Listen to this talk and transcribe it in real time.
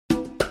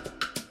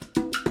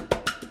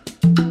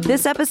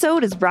This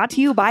episode is brought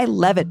to you by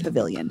Levitt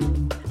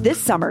Pavilion. This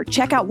summer,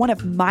 check out one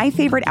of my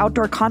favorite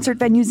outdoor concert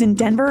venues in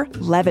Denver,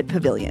 Levitt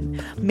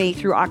Pavilion. May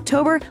through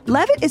October,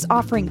 Levitt is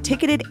offering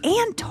ticketed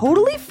and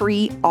totally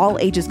free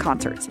all-ages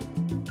concerts.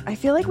 I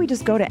feel like we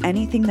just go to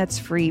anything that's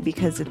free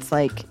because it's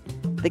like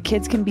the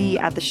kids can be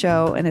at the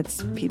show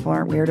and people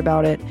aren't weird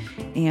about it,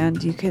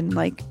 and you can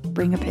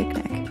bring a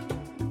picnic.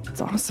 It's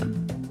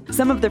awesome.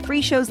 Some of the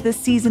free shows this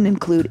season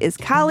include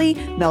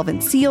Iskali,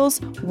 Melvin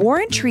Seals, War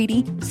and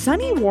Treaty,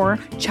 Sunny War,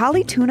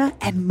 Charlie Tuna,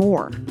 and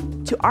more.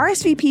 To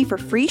RSVP for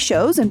free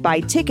shows and buy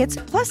tickets,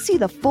 plus see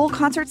the full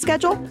concert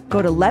schedule,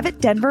 go to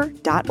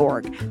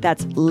levittdenver.org.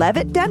 That's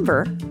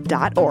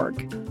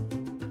levittdenver.org.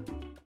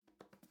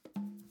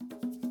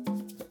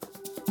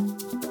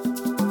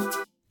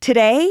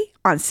 Today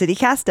on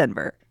CityCast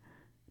Denver.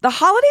 The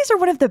holidays are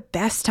one of the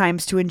best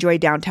times to enjoy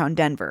downtown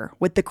Denver,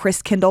 with the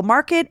Chris Kindle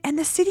Market and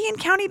the City and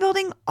County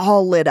Building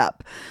all lit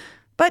up.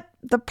 But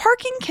the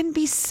parking can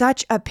be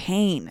such a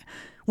pain.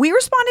 We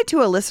responded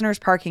to a listener's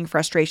parking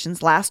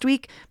frustrations last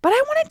week, but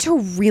I wanted to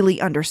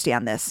really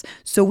understand this.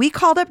 So we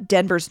called up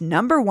Denver's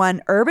 #1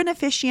 urban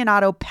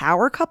aficionado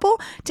power couple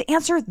to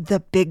answer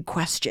the big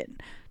question.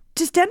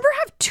 Does Denver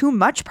have too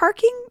much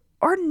parking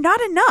or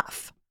not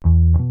enough?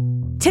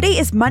 Today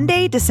is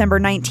Monday, December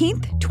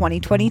 19th,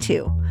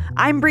 2022.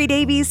 I'm Bree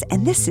Davies,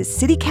 and this is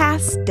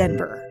CityCast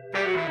Denver.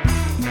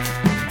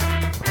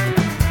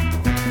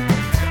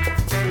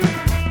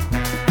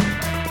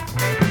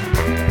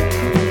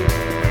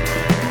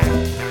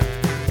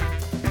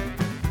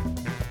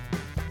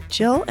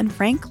 Jill and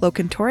Frank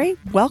Locantore,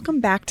 welcome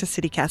back to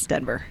CityCast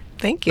Denver.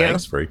 Thank you.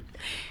 Thanks, Bree.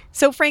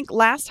 So, Frank,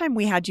 last time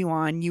we had you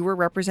on, you were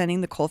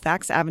representing the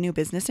Colfax Avenue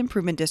Business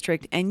Improvement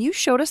District, and you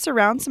showed us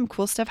around some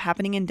cool stuff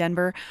happening in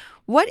Denver.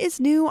 What is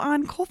new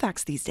on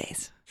Colfax these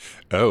days?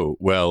 Oh,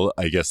 well,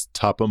 I guess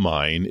top of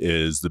mind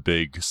is the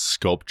big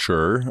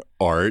sculpture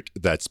art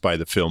that's by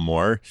the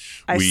Fillmore.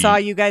 I saw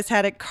you guys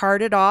had it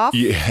carted off.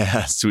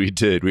 Yes, we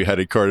did. We had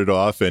it carted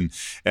off, and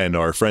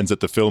our friends at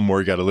the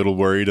Fillmore got a little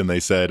worried, and they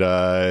said,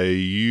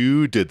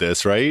 you did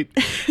this, right?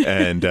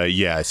 And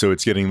so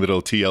it's getting a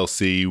little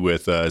TLC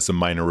with some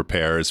minor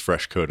repairs,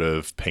 fresh coat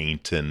of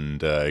paint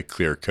and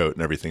clear coat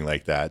and everything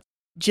like that.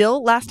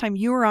 Jill, last time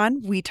you were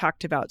on, we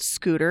talked about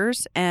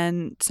scooters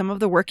and some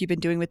of the work you've been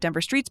doing with Denver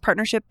Streets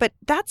Partnership, but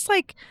that's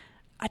like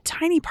a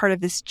tiny part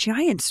of this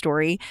giant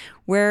story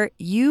where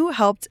you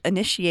helped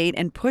initiate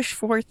and push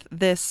forth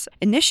this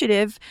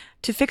initiative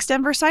to fix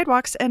Denver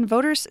sidewalks, and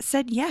voters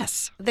said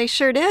yes. They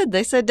sure did.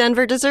 They said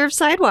Denver deserves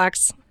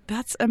sidewalks.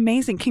 That's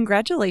amazing.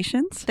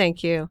 Congratulations.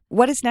 Thank you.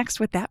 What is next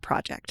with that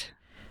project?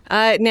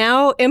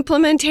 Now,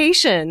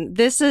 implementation.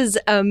 This is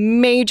a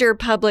major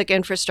public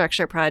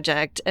infrastructure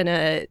project and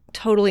a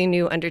totally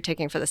new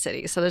undertaking for the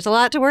city. So there's a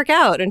lot to work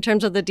out in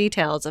terms of the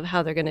details of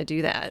how they're going to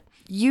do that.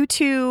 You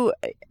two,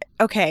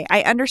 okay,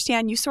 I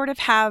understand you sort of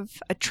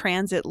have a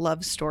transit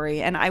love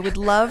story, and I would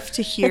love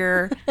to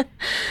hear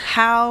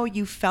how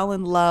you fell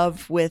in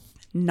love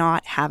with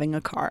not having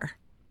a car.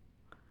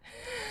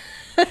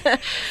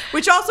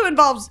 Which also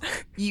involves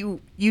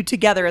you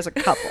together as a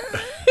couple.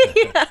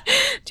 Yeah.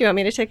 Do you want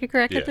me to take a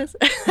crack at this?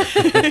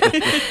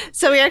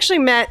 So we actually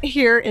met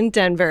here in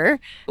Denver,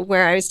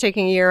 where I was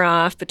taking a year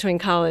off between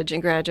college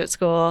and graduate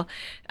school.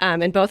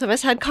 And both of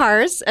us had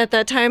cars at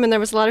that time, and there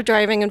was a lot of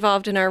driving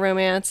involved in our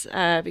romance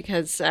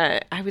because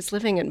I was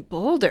living in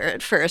Boulder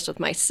at first with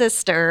my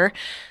sister,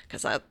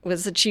 because that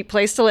was a cheap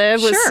place to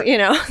live, was,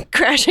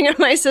 crashing at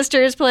my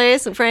sister's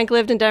place. And Frank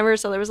lived in Denver,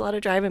 so there was a lot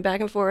of driving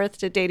back and forth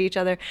to date each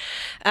other.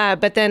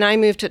 But then I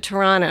moved to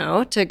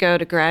Toronto to go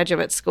to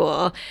graduate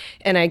school,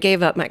 and I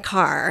gave up my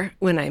car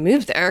when I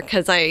moved there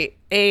because I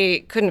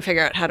couldn't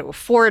figure out how to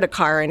afford a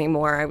car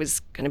anymore. I was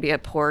going to be a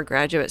poor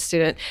graduate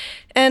student.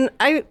 And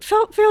I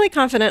felt fairly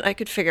confident I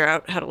could figure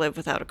out how to live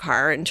without a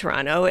car in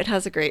Toronto. It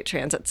has a great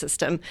transit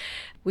system.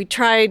 We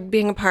tried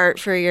being apart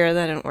for a year.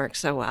 That didn't work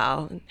so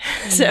well.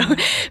 So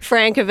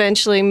Frank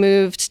eventually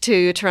moved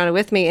to Toronto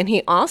with me, and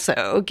he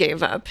also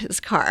gave up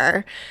his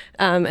car.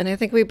 And I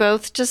think we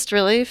both just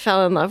really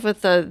fell in love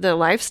with the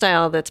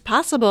lifestyle that's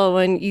possible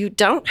when you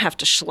don't have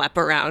to schlep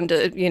around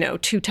a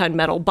 2-ton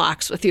metal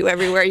box with you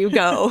everywhere you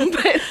go.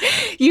 But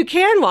you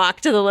can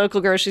walk to the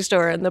local grocery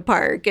store in the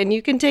park, and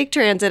you can take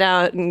transit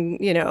out and,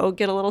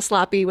 get a little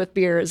sloppy with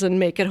beers and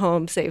make it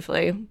home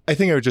safely. I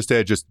think I would just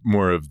add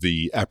more of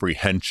the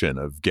apprehension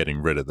of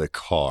getting rid of the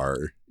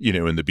car,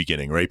 in the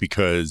beginning, right?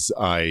 Because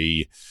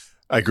I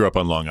grew up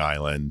on Long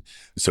Island,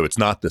 so it's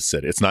not the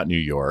city. It's not New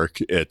York.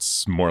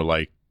 It's more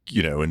like,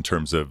 in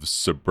terms of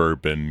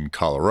suburban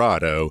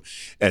Colorado.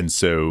 And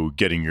so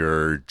getting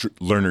your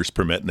learner's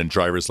permit and then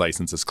driver's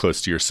license as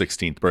close to your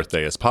 16th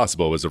birthday as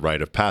possible was a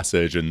rite of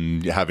passage.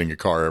 And having a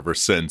car ever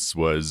since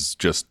was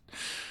just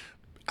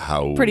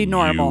how pretty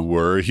normal. You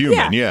were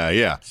human.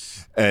 Yeah.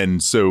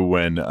 And so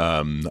when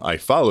I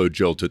followed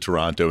Jill to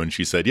Toronto and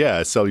she said,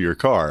 yeah, sell your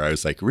car, I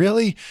was like,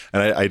 really?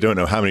 And I don't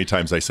know how many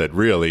times I said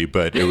really,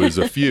 but it was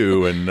a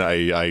few, and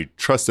I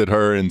trusted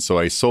her. And so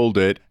I sold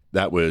it.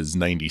 That was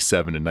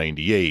 97 and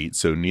 98.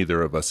 So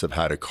neither of us have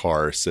had a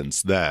car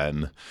since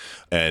then.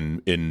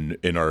 And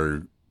in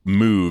our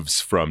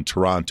moves from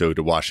Toronto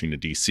to Washington,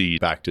 D.C.,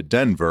 back to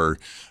Denver,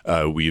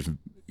 we've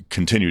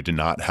continued to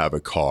not have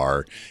a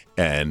car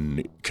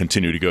and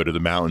continue to go to the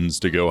mountains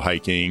to go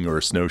hiking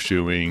or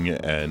snowshoeing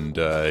and,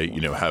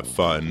 have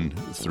fun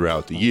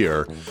throughout the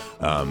year.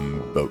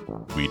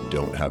 But we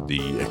don't have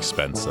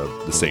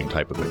the same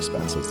type of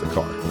expense as the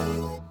car.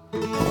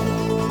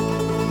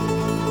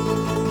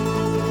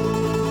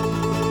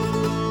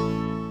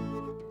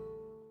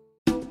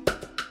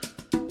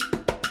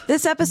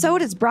 This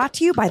episode is brought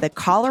to you by the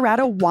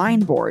Colorado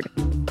Wine Board.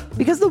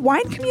 Because the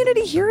wine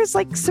community here is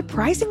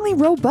surprisingly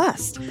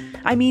robust.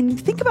 I mean,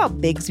 think about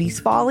Bigsby's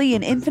Folly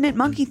and Infinite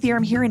Monkey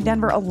Theorem here in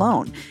Denver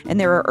alone. And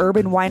there are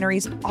urban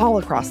wineries all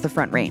across the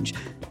Front Range.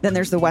 Then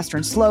there's the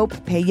Western Slope,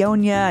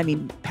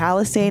 Paonia,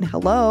 Palisade.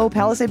 Hello,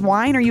 Palisade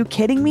wine, are you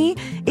kidding me?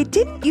 It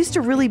didn't used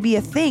to really be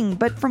a thing,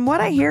 but from what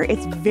I hear,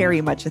 it's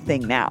very much a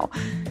thing now.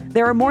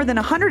 There are more than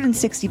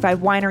 165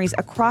 wineries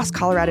across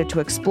Colorado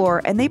to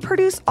explore, and they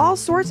produce all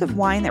sorts of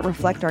wine that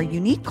reflect our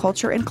unique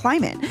culture and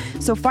climate.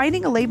 So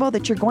finding a label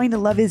that you're going to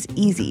love is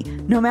easy,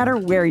 no matter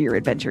where your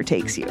adventure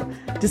takes you.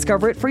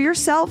 Discover it for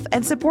yourself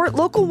and support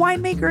local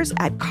winemakers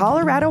at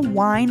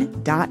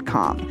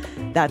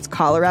coloradowine.com. That's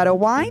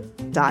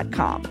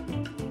coloradowine.com.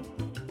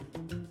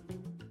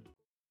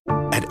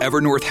 At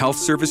Evernorth Health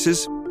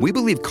Services, we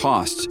believe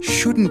costs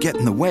shouldn't get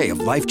in the way of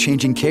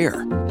life-changing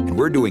care, and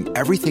we're doing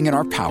everything in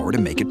our power to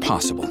make it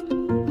possible.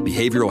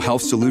 Behavioral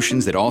health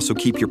solutions that also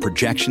keep your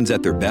projections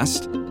at their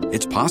best?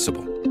 It's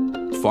possible.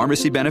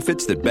 Pharmacy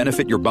benefits that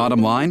benefit your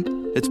bottom line?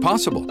 It's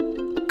possible.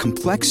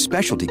 Complex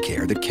specialty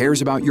care that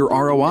cares about your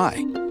ROI?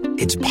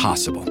 It's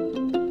possible.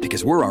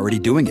 Because we're already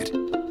doing it.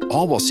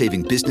 All while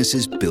saving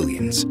businesses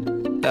billions.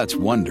 That's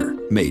Wonder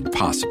made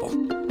possible.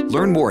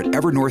 Learn more at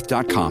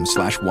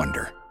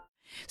evernorth.com/wonder.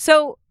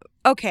 So,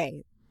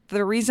 okay,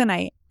 the reason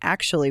I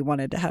actually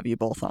wanted to have you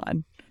both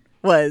on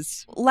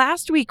was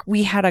last week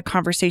we had a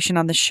conversation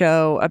on the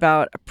show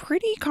about a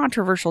pretty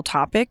controversial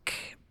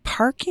topic,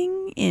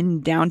 parking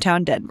in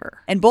downtown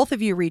Denver. And both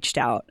of you reached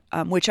out,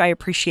 which I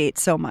appreciate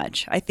so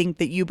much. I think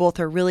that you both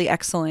are really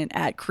excellent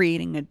at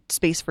creating a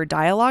space for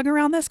dialogue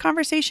around this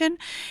conversation.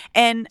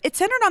 And it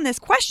centered on this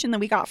question that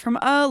we got from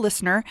a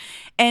listener.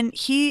 And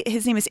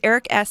his name is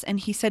Eric S. And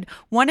he said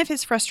one of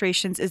his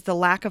frustrations is the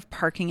lack of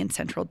parking in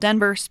central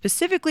Denver,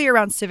 specifically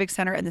around Civic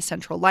Center and the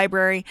Central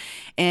Library.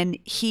 And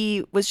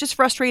he was just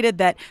frustrated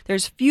that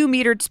there's few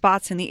metered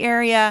spots in the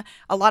area.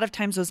 A lot of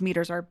times those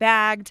meters are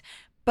bagged.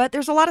 But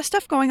there's a lot of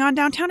stuff going on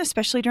downtown,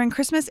 especially during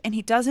Christmas, and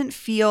he doesn't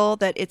feel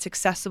that it's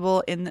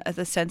accessible in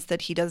the sense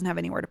that he doesn't have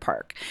anywhere to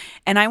park.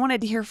 And I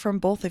wanted to hear from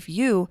both of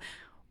you.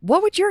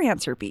 What would your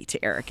answer be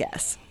to Eric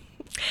S.?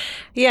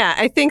 Yeah,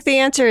 I think the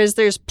answer is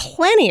there's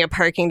plenty of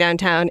parking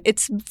downtown.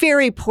 It's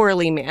very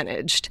poorly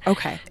managed.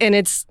 Okay. And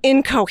it's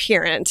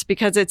incoherent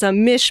because it's a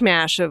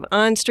mishmash of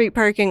on-street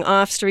parking,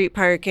 off-street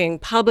parking,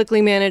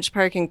 publicly managed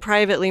parking,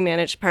 privately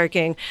managed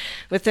parking,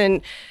 with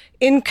an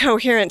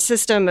incoherent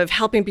system of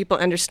helping people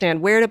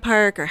understand where to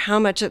park or how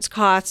much it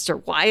costs or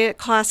why it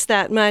costs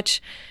that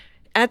much.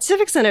 At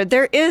Civic Center,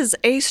 there is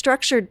a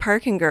structured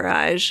parking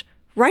garage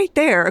right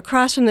there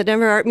across from the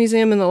Denver Art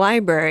Museum and the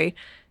library,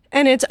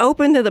 and it's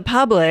open to the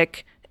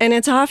public, and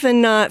it's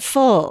often not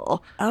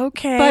full.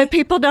 Okay. But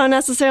people don't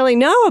necessarily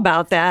know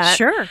about that.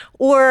 Sure.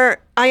 Or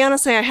I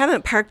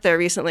haven't parked there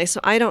recently, so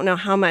I don't know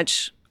how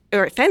much,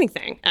 or if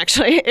anything,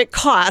 actually, it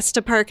costs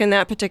to park in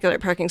that particular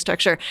parking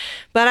structure.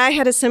 But I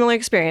had a similar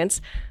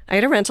experience. I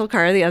had a rental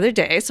car the other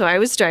day, so I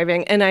was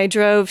driving, and I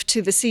drove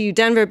to the CU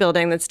Denver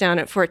building that's down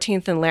at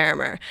 14th and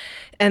Larimer.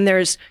 And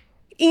there's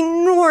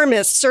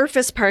enormous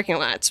surface parking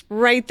lots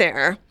right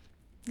there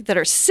that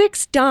are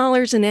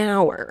 $6 an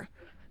hour.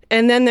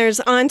 And then there's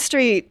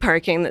on-street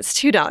parking that's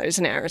 $2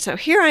 an hour. So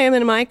here I am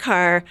in my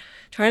car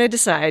trying to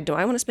decide, do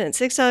I want to spend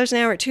 $6 an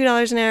hour or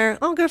 $2 an hour?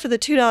 I'll go for the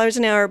 $2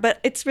 an hour, but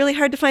it's really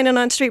hard to find an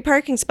on-street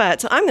parking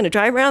spot. So I'm going to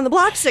drive around the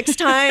block 6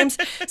 times,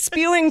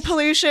 spewing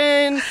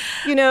pollution,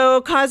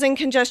 causing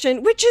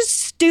congestion, which is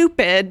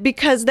stupid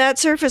because that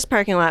surface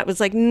parking lot was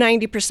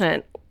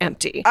 90%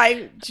 empty.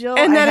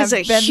 And that is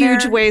a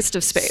huge waste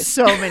of space.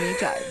 So many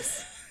times.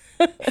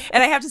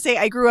 And I have to say,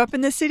 I grew up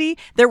in the city.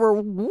 There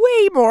were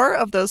way more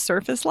of those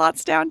surface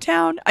lots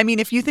downtown. I mean,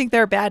 if you think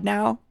they're bad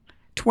now,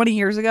 20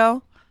 years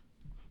ago,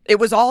 it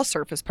was all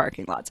surface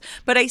parking lots.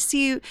 But I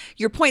see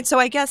your point. So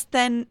I guess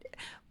then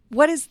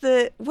what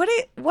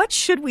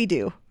should we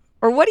do?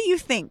 Or what do you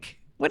think?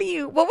 What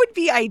would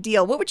be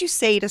ideal? What would you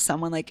say to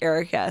someone like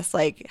Eric S.?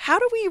 How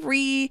do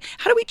we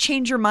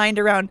change your mind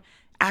around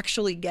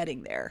actually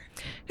getting there?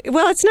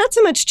 Well, it's not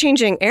so much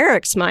changing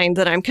Eric's mind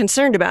that I'm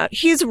concerned about.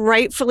 He's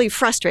rightfully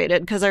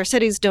frustrated because our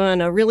city's doing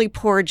a really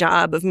poor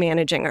job of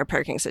managing our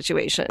parking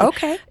situation.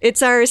 Okay.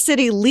 It's our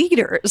city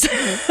leaders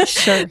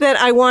Sure. that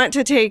I want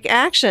to take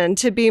action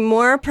to be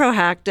more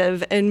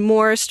proactive and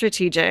more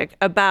strategic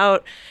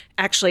about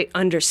actually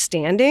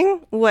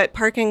understanding what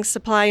parking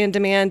supply and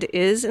demand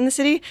is in the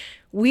city.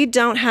 We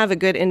don't have a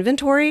good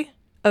inventory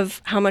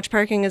of how much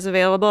parking is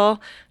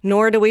available,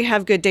 nor do we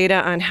have good data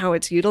on how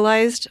it's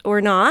utilized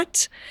or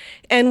not.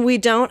 And we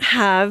don't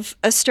have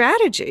a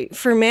strategy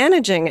for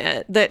managing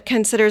it that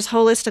considers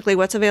holistically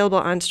what's available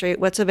on street,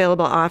 what's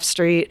available off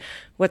street,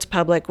 what's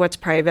public, what's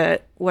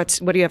private, what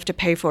do you have to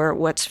pay for,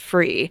 what's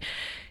free.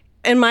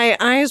 And my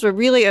eyes were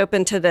really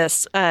open to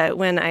this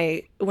when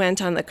I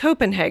went on the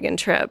Copenhagen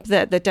trip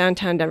that the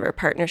Downtown Denver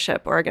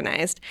Partnership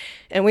organized.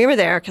 And we were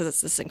there because it's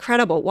this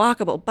incredible,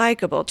 walkable,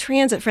 bikeable,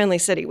 transit-friendly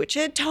city, which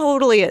it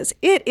totally is.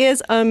 It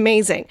is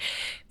amazing.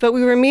 But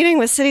we were meeting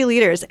with city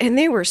leaders, and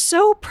they were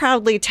so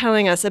proudly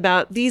telling us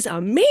about these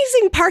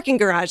amazing parking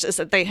garages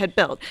that they had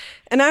built.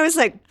 And I was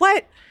like,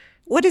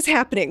 what is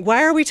happening?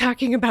 Why are we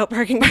talking about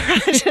parking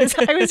garages?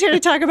 I was here to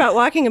talk about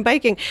walking and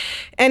biking.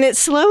 And it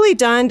slowly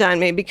dawned on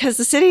me because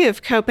the city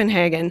of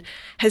Copenhagen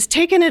has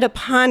taken it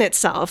upon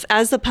itself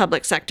as the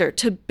public sector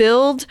to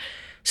build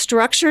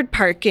structured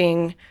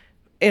parking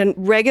and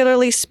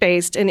regularly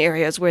spaced in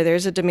areas where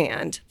there's a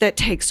demand that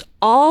takes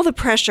all the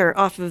pressure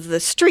off of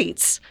the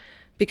streets,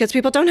 because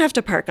people don't have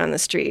to park on the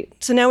street.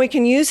 So now we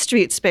can use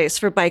street space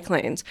for bike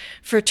lanes,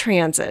 for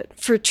transit,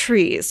 for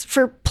trees,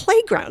 for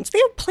playgrounds. They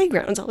have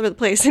playgrounds all over the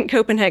place in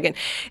Copenhagen.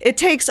 It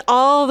takes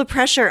all the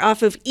pressure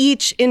off of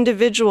each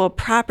individual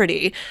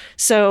property.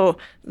 So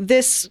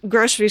this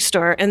grocery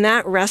store and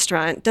that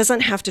restaurant doesn't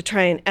have to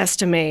try and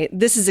estimate,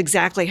 this is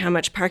exactly how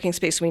much parking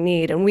space we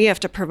need, and we have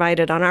to provide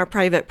it on our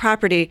private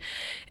property.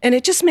 And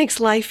it just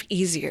makes life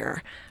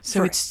easier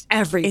for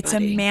everybody. It's a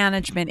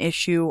management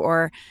issue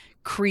or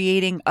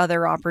creating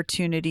other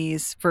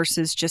opportunities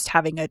versus just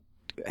having a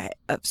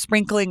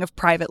sprinkling of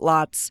private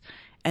lots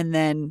and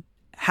then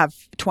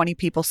have 20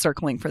 people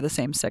circling for the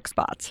same 6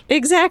 spots.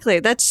 Exactly.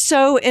 That's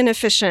so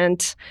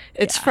inefficient.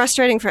 It's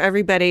frustrating for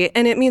everybody.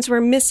 And it means we're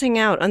missing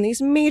out on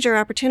these major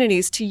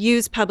opportunities to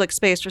use public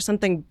space for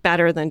something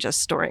better than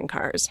just storing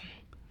cars.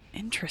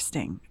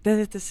 Interesting.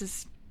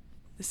 This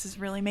is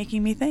really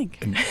making me think.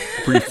 And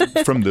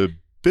from the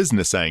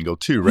business angle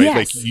too, right? Yes.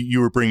 Like you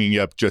were bringing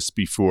up just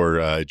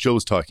before Jill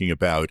was talking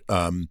about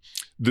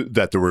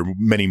that there were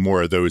many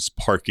more of those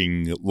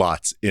parking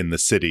lots in the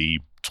city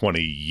 20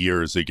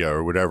 years ago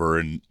or whatever.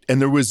 And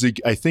there was,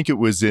 I think it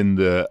was in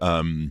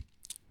the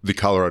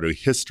Colorado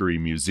History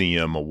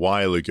Museum a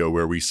while ago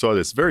where we saw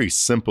this very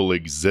simple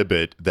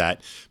exhibit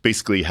that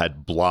basically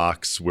had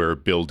blocks where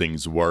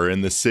buildings were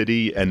in the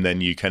city, and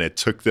then you kind of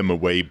took them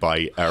away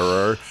by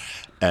error.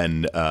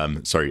 And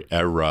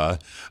era,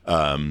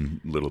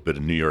 little bit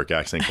of New York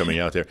accent coming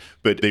out there,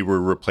 but they were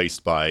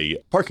replaced by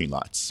parking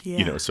lots,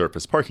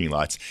 surface parking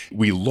lots.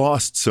 We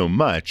lost so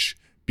much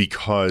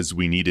because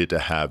we needed to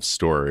have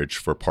storage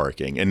for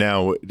parking. And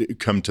now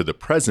come to the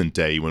present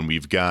day when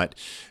we've got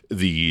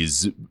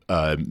these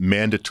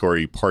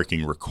mandatory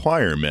parking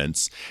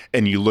requirements,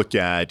 and you look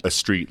at a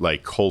street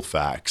like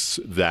Colfax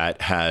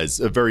that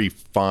has a very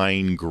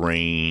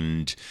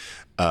fine-grained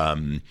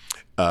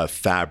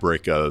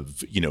fabric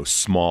of,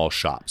 small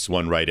shops,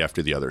 one right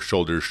after the other,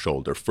 shoulder to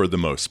shoulder for the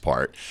most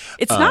part.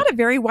 It's not a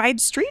very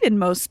wide street in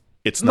most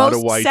not a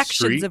wide sections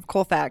street of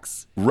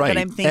Colfax right. that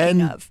I'm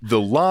thinking and of.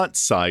 The lot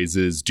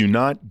sizes do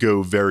not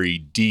go very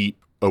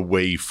deep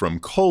away from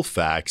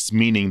Colfax,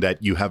 meaning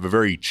that you have a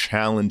very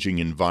challenging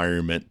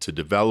environment to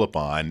develop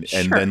on,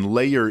 and then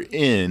layer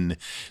in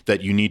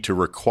that you need to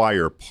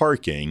require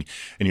parking,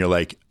 and you're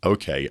like,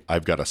 okay,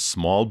 I've got a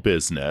small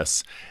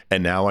business,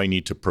 and now I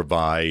need to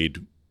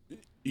provide,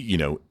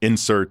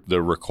 insert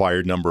the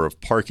required number of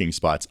parking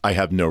spots. I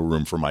have no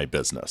room for my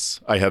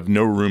business. I have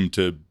no room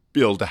to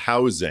build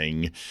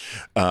housing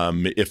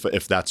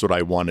if that's what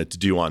I wanted to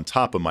do on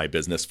top of my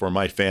business for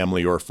my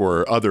family or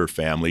for other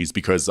families,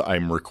 because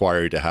I'm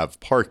required to have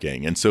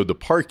parking. And so the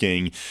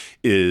parking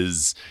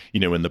is,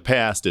 in the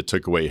past, it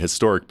took away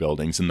historic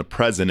buildings. In the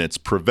present, it's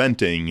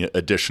preventing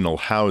additional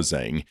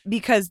housing.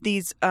 Because of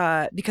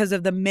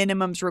the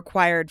minimums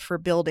required for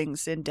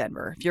buildings in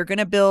Denver. If you're going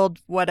to build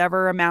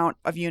whatever amount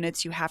of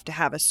units, you have to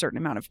have a certain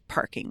amount of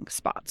parking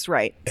spots,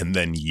 right? And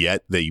then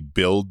yet they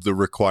build the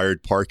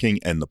required parking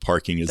and the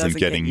parking isn't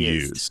getting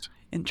used.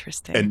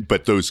 Interesting.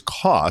 But those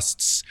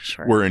costs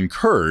were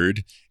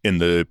incurred in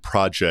the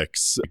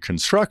project's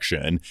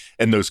construction,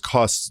 and those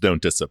costs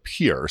don't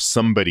disappear.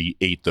 Somebody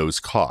ate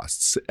those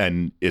costs,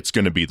 and it's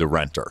going to be the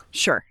renter.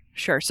 Sure.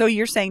 So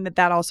you're saying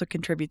that also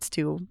contributes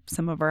to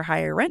some of our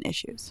higher rent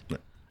issues. Yeah.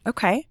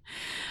 Okay.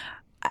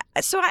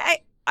 So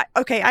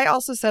I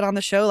also said on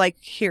the show, like,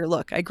 here,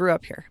 look, I grew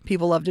up here.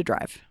 People love to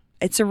drive.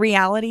 It's a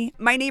reality.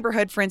 My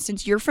neighborhood, for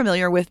instance, you're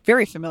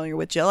very familiar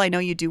with, Jill. I know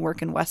you do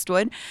work in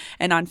Westwood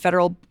and on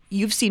Federal.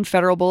 You've seen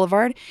Federal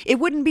Boulevard. It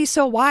wouldn't be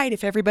so wide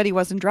if everybody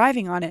wasn't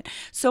driving on it.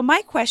 So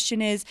my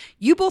question is,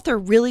 you both are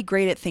really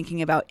great at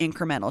thinking about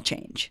incremental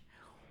change.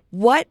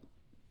 What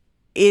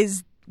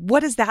does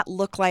that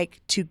look like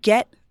to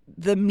get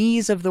the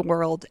me's of the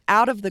world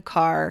out of the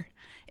car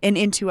and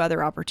into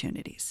other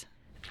opportunities?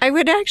 I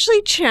would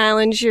actually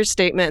challenge your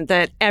statement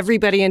that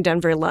everybody in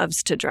Denver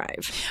loves to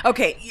drive.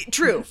 Okay,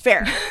 true,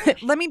 fair.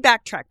 Let me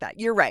backtrack that.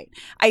 You're right.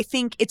 I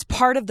think it's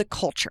part of the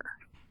culture.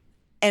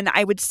 And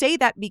I would say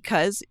that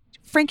because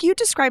Frank, you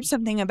described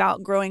something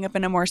about growing up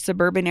in a more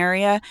suburban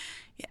area.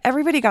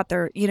 Everybody got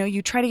their,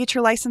 you try to get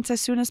your license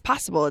as soon as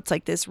possible. It's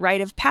like this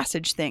rite of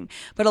passage thing.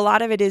 But a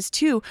lot of it is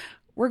too,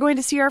 we're going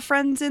to see our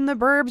friends in the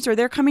burbs, or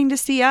they're coming to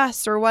see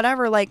us, or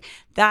whatever. Like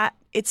that,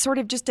 it's sort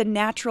of just a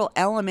natural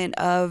element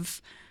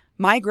of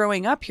my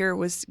growing up here,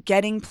 was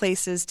getting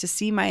places to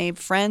see my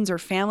friends or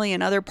family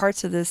in other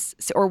parts of this,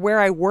 or where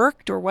I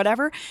worked or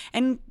whatever.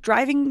 And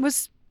driving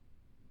was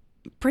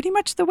pretty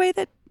much the way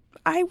that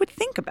I would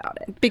think about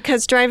it.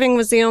 Because driving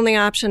was the only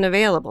option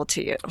available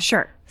to you.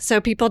 Sure. So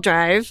people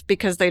drive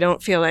because they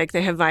don't feel like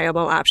they have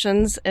viable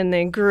options, and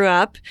they grew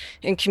up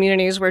in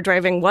communities where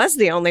driving was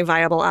the only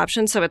viable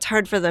option. So it's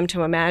hard for them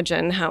to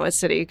imagine how a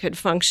city could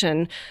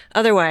function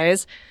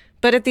otherwise.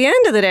 But at the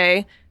end of the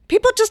day,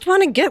 people just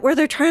want to get where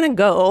they're trying to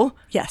go.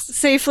 Yes.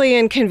 Safely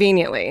and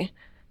conveniently.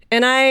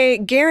 And I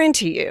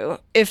guarantee you,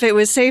 if it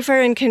was safer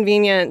and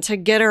convenient to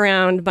get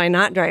around by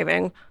not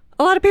driving,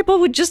 a lot of people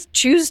would just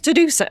choose to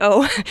do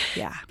so.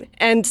 Yeah.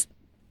 And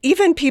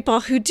even people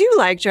who do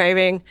like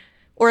driving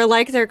or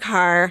like their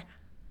car,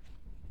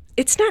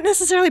 it's not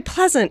necessarily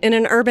pleasant in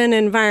an urban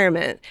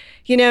environment.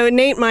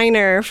 Nate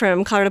Miner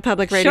from Colorado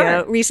Public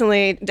Radio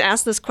recently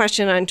asked this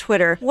question on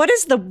Twitter. What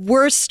is the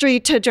worst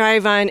street to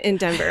drive on in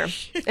Denver?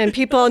 And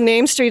people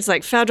name streets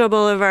like Federal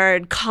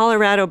Boulevard,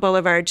 Colorado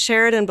Boulevard,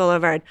 Sheridan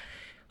Boulevard.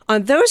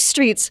 On those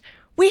streets,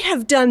 we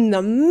have done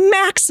the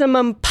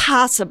maximum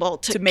possible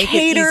to make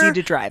cater it easy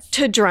to drive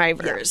to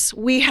drivers.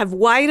 Yeah. We have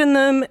widened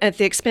them at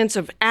the expense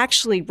of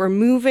actually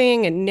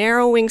removing and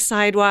narrowing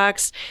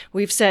sidewalks.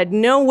 We've said,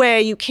 no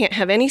way, you can't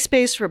have any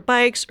space for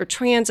bikes or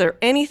transit or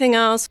anything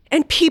else.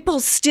 And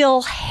people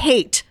still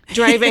hate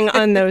driving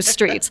on those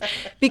streets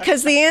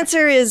because the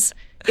answer is,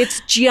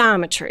 it's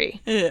geometry.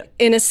 Yeah.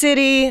 In a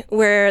city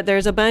where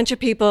there's a bunch of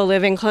people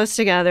living close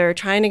together,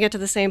 trying to get to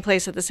the same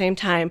place at the same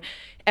time,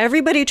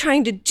 everybody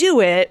trying to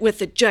do it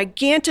with a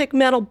gigantic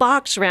metal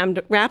box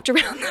wrapped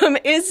around them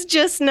is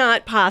just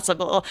not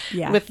possible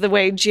with the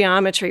way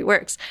geometry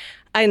works.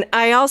 And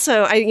I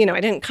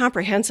didn't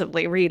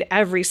comprehensively read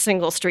every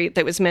single street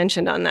that was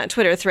mentioned on that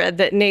Twitter thread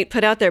that Nate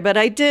put out there, but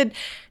I did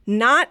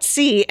not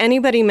see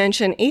anybody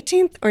mention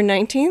 18th or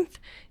 19th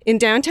in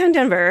downtown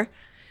Denver.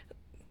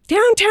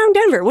 Downtown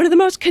Denver, one of the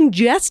most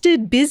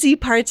congested, busy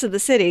parts of the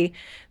city.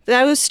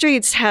 Those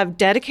streets have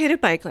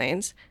dedicated bike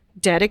lanes,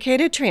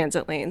 dedicated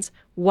transit lanes,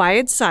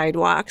 wide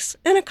sidewalks,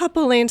 and a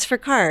couple lanes for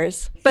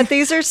cars. But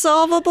these are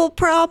solvable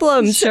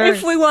problems. Sure.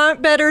 If we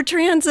want better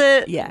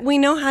transit, Yeah. we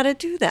know how to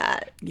do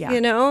that. Yeah.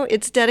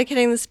 It's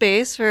dedicating the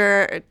space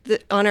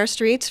on our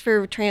streets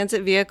for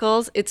transit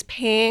vehicles. It's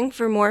paying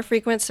for more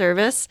frequent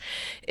service.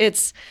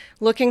 It's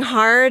looking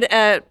hard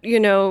at,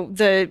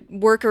 the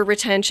worker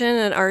retention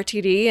at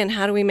RTD and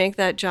how do we make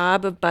that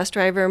job of bus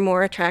driver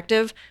more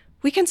attractive.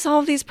 We can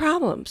solve these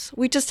problems.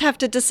 We just have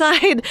to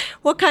decide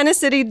what kind of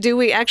city do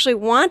we actually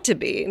want to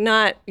be,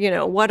 not,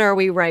 what are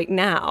we right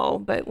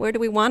now, but where do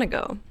we want to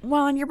go?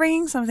 Well, and you're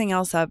bringing something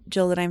else up,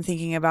 Jill, that I'm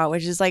thinking about,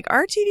 which is like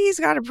RTD's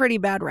got a pretty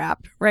bad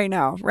rap right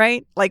now,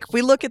 right? Like if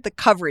we look at the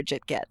coverage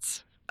it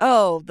gets.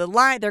 Oh,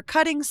 they're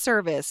cutting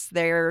service.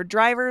 Their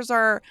drivers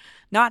are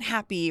not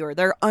happy, or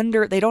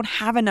they don't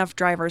have enough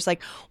drivers.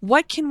 Like,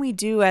 what can we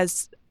do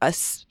as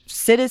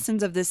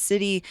citizens of this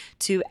city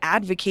to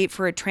advocate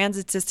for a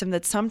transit system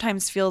that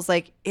sometimes feels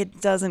like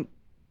it doesn't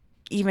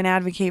even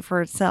advocate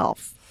for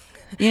itself?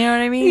 You know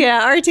what I mean?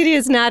 Yeah, RTD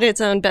is not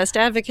its own best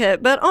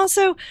advocate, but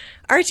also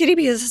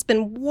RTD has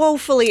been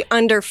woefully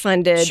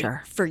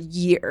underfunded for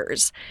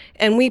years.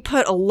 And we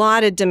put a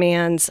lot of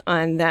demands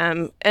on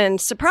them. And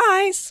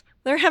surprise,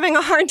 they're having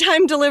a hard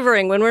time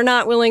delivering when we're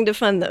not willing to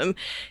fund them.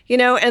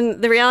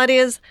 And the reality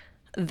is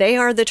they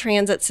are the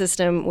transit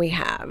system we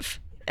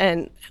have.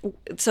 And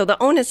so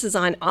the onus is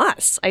on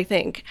us, I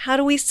think. How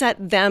do we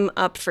set them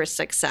up for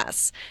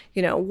success?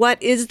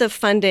 What is the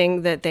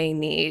funding that they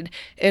need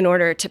in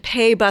order to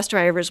pay bus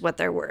drivers what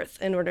they're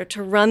worth, in order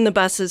to run the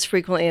buses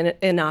frequently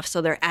enough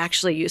so they're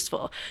actually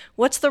useful?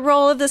 What's the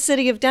role of the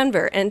city of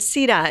Denver and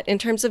CDOT in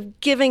terms of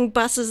giving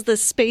buses the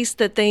space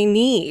that they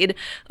need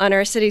on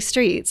our city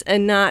streets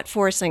and not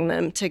forcing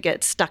them to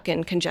get stuck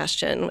in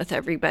congestion with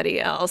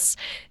everybody else?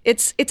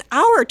 It's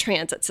our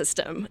transit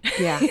system.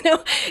 Yeah.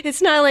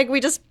 It's not like we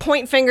just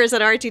point fingers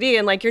at RTD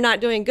and like, you're not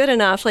doing good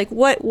enough. Like,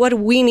 what do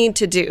we need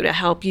to do to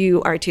help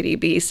you, RTD,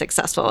 be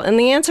successful? And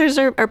the answers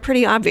are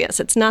pretty obvious.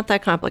 It's not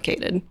that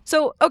complicated.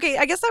 So, okay,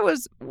 I guess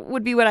that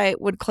would be what I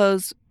would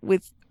close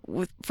with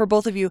for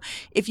both of you.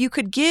 If you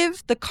could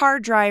give the car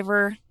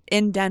driver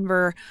in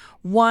Denver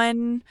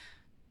one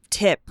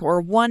tip or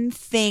one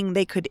thing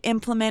they could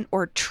implement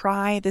or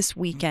try this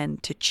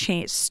weekend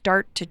to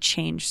start to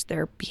change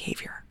their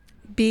behavior.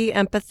 Be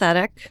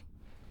empathetic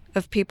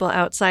of people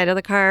outside of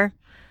the car,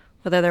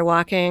 whether they're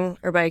walking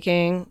or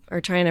biking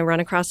or trying to run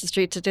across the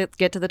street to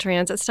get to the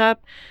transit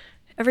stop.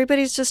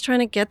 Everybody's just trying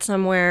to get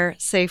somewhere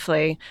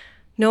safely.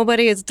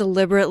 Nobody is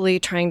deliberately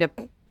trying to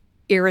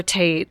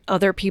irritate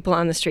other people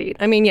on the street.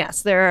 I mean,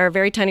 yes, there are a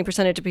very tiny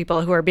percentage of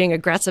people who are being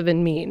aggressive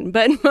and mean,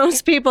 but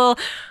most people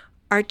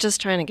are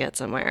just trying to get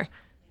somewhere.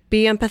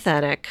 Be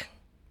empathetic,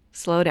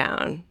 slow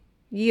down,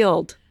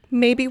 yield,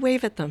 maybe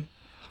wave at them.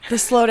 The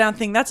slow down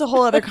thing, that's a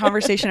whole other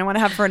conversation I want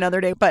to have for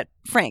another day. But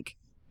Frank.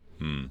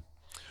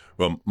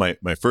 Well, my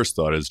first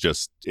thought is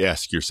just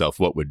ask yourself,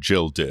 what would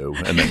Jill do?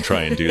 And then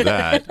try and do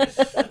that.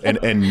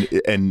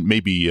 and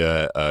maybe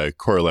a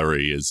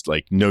corollary is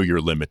like, know your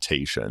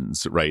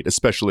limitations, right?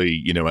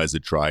 Especially, as a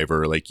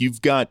driver, like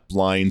you've got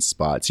blind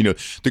spots.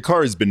 The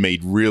car has been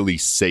made really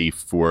safe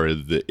for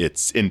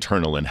its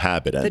internal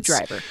inhabitants. The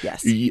driver,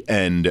 yes.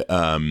 And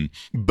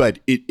but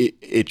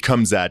it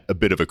comes at a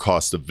bit of a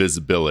cost of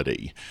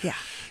visibility. Yeah.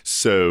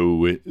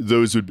 So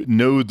those would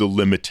know the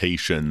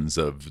limitations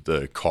of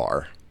the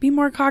car. Be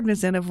more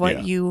cognizant of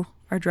what you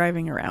are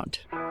driving around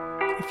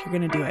if you're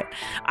going to do it.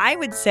 I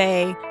would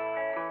say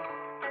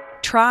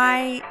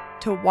try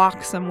to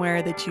walk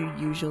somewhere that you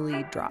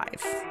usually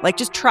drive. Like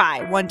just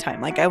try one time.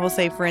 Like I will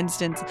say, for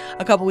instance,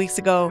 a couple weeks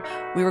ago,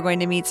 we were going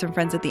to meet some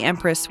friends at the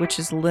Empress, which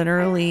is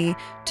literally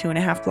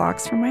 2.5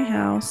 blocks from my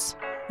house.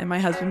 And my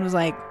husband was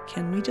like,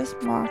 can we just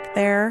walk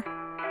there?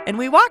 And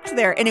we walked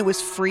there and it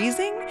was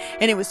freezing,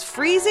 and it was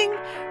freezing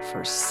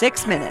for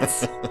 6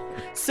 minutes.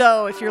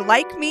 So if you're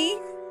like me,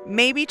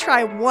 maybe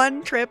try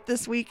one trip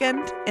this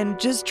weekend and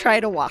just try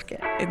to walk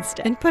it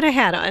instead. And put a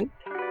hat on.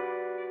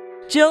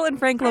 Jill and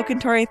Frank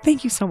Locantore,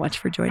 thank you so much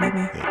for joining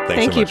me. Yeah,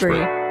 thank you,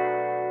 Bree.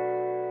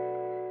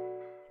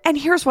 And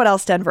here's what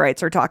else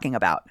Denverites are talking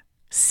about.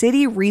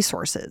 City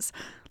resources.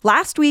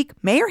 Last week,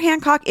 Mayor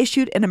Hancock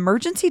issued an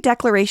emergency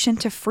declaration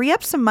to free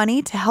up some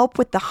money to help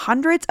with the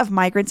hundreds of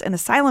migrants and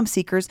asylum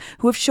seekers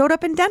who have showed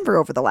up in Denver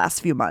over the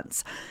last few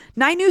months.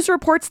 9 News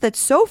reports that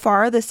so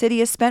far, the city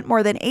has spent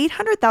more than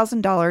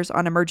 $800,000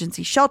 on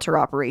emergency shelter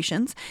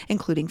operations,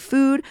 including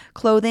food,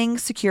 clothing,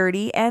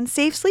 security, and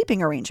safe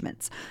sleeping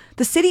arrangements.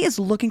 The city is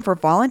looking for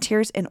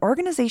volunteers and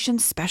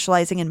organizations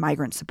specializing in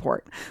migrant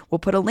support. We'll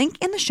put a link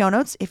in the show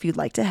notes if you'd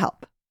like to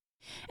help.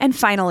 And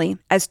finally,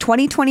 as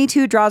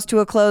 2022 draws to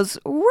a close,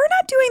 we're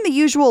not doing the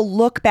usual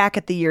look back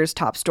at the year's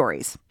top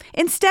stories.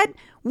 Instead,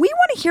 we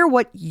want to hear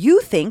what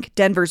you think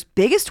Denver's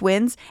biggest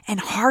wins and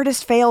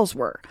hardest fails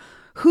were.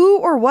 Who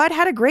or what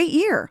had a great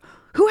year?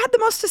 Who had the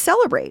most to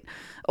celebrate?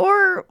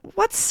 Or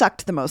what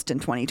sucked the most in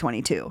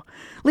 2022?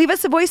 Leave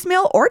us a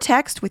voicemail or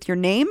text with your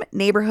name,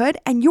 neighborhood,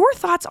 and your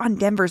thoughts on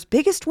Denver's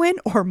biggest win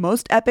or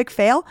most epic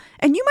fail,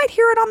 and you might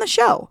hear it on the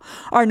show.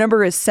 Our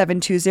number is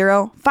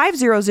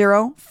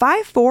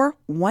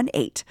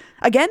 720-500-5418.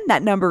 Again,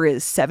 that number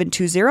is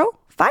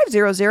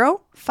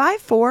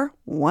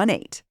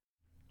 720-500-5418.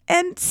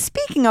 And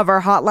speaking of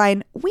our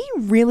hotline, we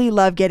really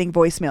love getting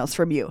voicemails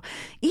from you,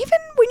 even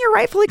when you're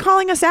rightfully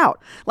calling us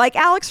out. Like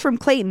Alex from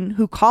Clayton,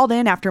 who called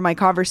in after my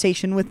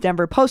conversation with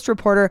Denver Post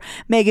reporter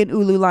Megan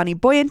Ululani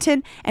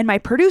Boyanton and my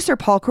producer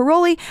Paul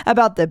Caroli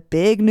about the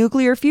big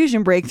nuclear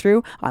fusion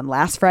breakthrough on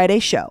last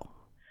Friday's show.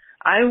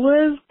 I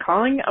was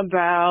calling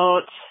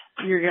about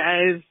your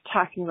guys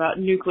talking about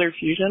nuclear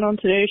fusion on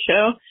today's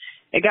show.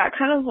 It got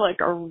kind of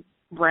like a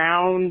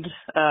round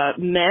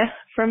meh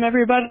from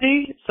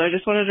everybody, so I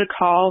just wanted to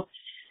call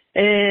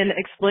and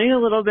explain a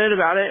little bit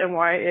about it and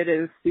why it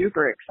is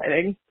super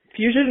exciting.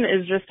 Fusion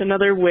is just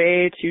another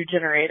way to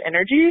generate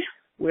energy,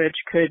 which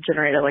could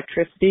generate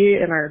electricity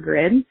in our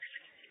grid.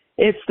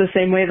 It's the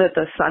same way that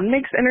the sun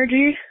makes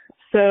energy,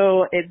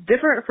 so it's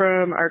different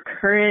from our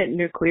current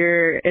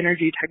nuclear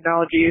energy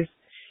technologies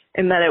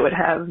in that it would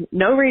have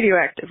no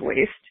radioactive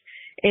waste.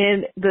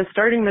 And the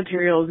starting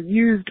materials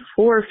used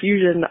for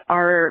fusion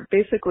are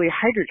basically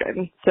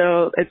hydrogen.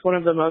 So it's one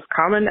of the most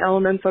common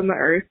elements on the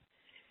Earth,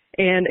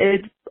 and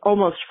it's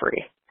almost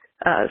free,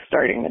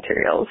 starting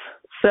materials.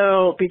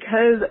 So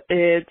because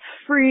it's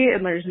free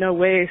and there's no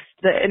waste,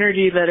 the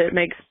energy that it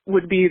makes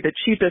would be the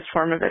cheapest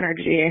form of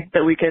energy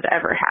that we could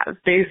ever have,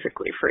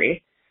 basically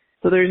free.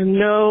 So there's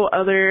no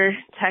other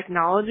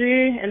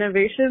technology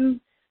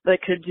innovation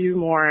that could do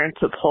more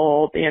to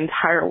pull the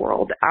entire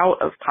world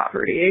out of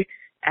poverty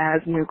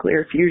as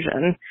nuclear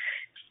fusion.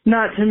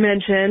 Not to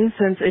mention,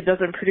 since it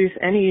doesn't produce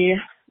any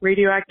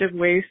radioactive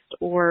waste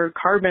or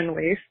carbon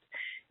waste,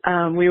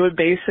 we would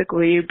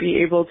basically be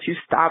able to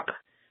stop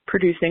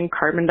producing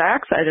carbon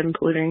dioxide and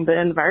polluting the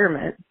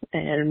environment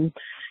and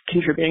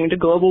contributing to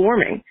global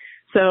warming.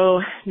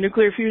 So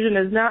nuclear fusion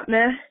is not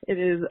meh, it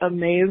is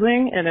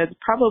amazing, and it's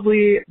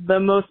probably the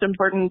most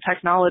important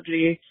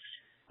technology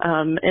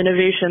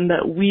innovation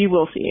that we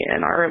will see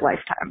in our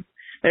lifetime.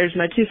 There's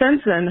my 2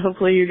 cents, and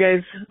hopefully you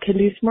guys can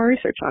do some more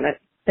research on it.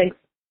 Thanks.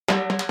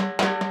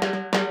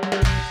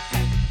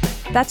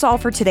 That's all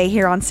for today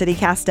here on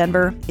CityCast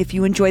Denver. If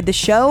you enjoyed the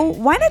show,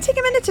 why not take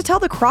a minute to tell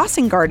the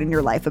crossing guard in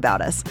your life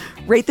about us?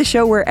 Rate the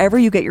show wherever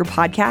you get your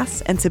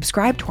podcasts and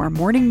subscribe to our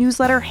morning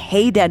newsletter,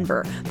 Hey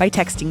Denver, by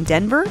texting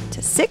Denver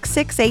to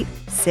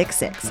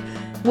 66866.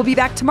 We'll be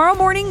back tomorrow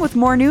morning with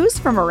more news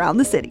from around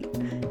the city.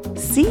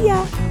 See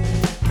ya.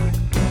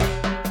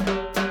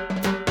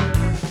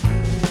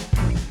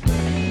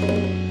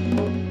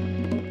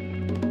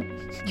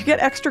 You get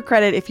extra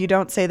credit if you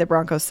don't say the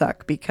Broncos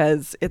suck,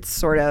 because it's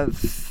sort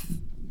of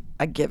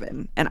a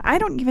given. And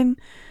I'm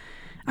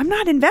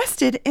not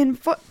invested in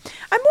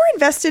I'm more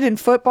invested in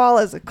football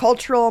as a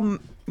cultural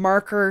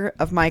marker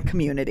of my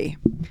community.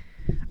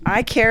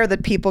 I care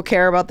that people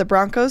care about the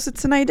Broncos.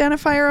 It's an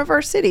identifier of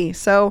our city.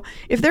 So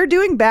if they're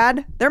doing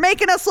bad, they're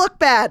making us look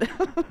bad.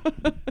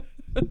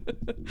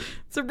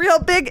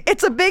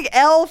 It's a big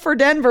L for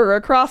Denver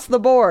across the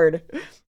board.